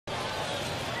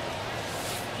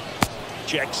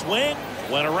Check swing.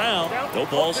 Went around. No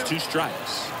balls, 2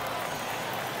 strikes.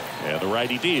 And the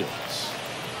righty deals.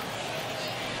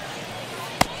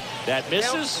 That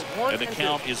misses, and the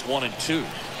count is 1-2.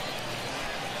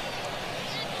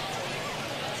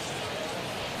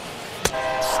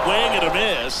 Swing and a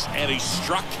miss, and he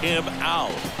struck him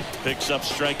out. Picks up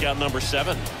strikeout number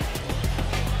 7.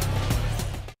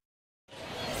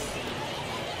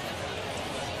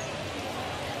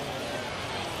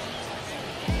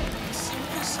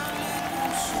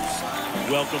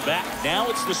 Welcome back. Now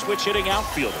it's the switch hitting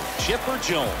outfielder, Chipper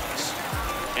Jones.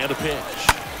 And a pitch.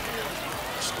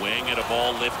 Swing and a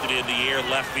ball lifted in the air,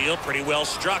 left field, pretty well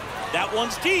struck. That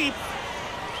one's deep.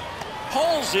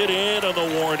 Pulls it in on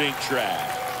the warning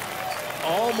track.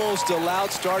 Almost a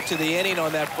loud start to the inning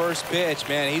on that first pitch.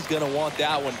 Man, he's going to want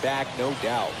that one back, no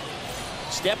doubt.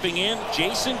 Stepping in,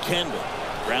 Jason Kendall.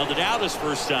 Grounded out his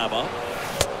first time up.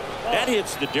 That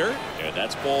hits the dirt, and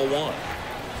that's ball 1.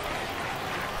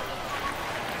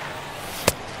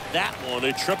 That one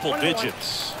in triple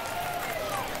digits.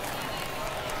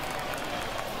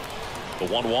 The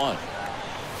 1-1.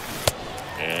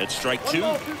 And strike 2.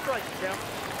 The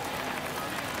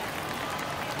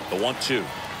 1-2.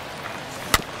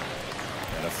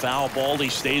 And a foul ball. He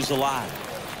stays alive.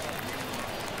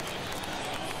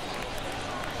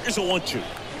 Here's a 1-2.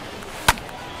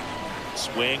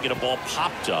 Swing and a ball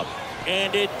popped up.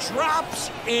 And it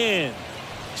drops in.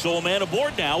 So a man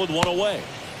aboard now with 1 away.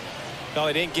 No,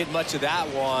 he didn't get much of that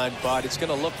one, but it's going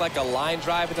to look like a line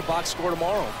drive in the box score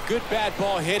tomorrow. Good bad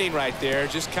ball hitting right there.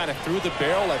 Just kind of threw the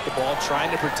barrel at the ball, trying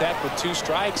to protect with 2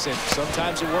 strikes, and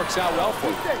sometimes it works out well for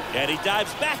him. And he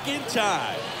dives back in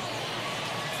time.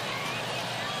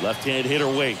 Left-hand hitter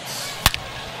waits.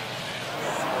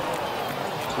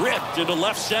 Ripped into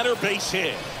left center, base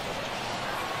hit.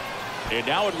 And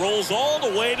now it rolls all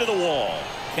the way to the wall.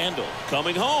 Kendall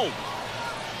coming home.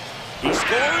 He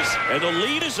scores, and the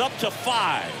lead is up to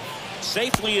 5.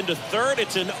 Safely into third.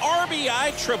 It's an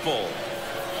RBI triple.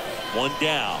 1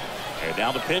 down. And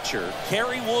now the pitcher,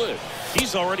 Kerry Wood.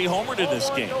 He's already homered in this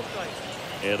game.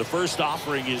 And the first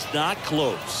offering is not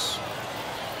close.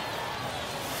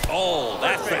 Oh,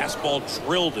 that fastball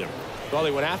drilled him. Well,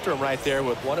 he went after him right there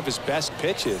with one of his best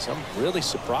pitches. I'm really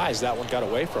surprised that one got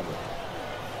away from him.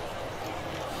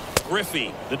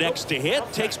 Griffey, the next to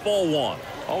hit, takes ball 1.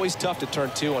 Always tough to turn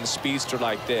 2 on a speedster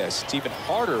like this. It's even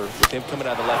harder with him coming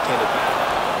out of the left-handed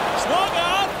bat. Swung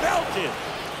on, belted.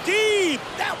 Deep.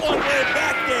 That one went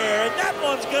back there, and that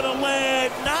one's going to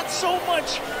land not so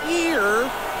much here,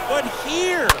 but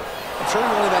here. I'm sure he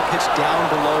wanted that pitch down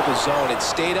below the zone. It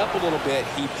stayed up a little bit.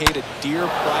 He paid a dear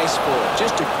price for it.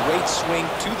 Just a great swing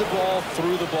to the ball,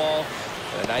 through the ball,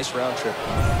 and a nice round trip.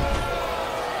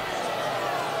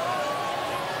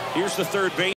 Here's the third base.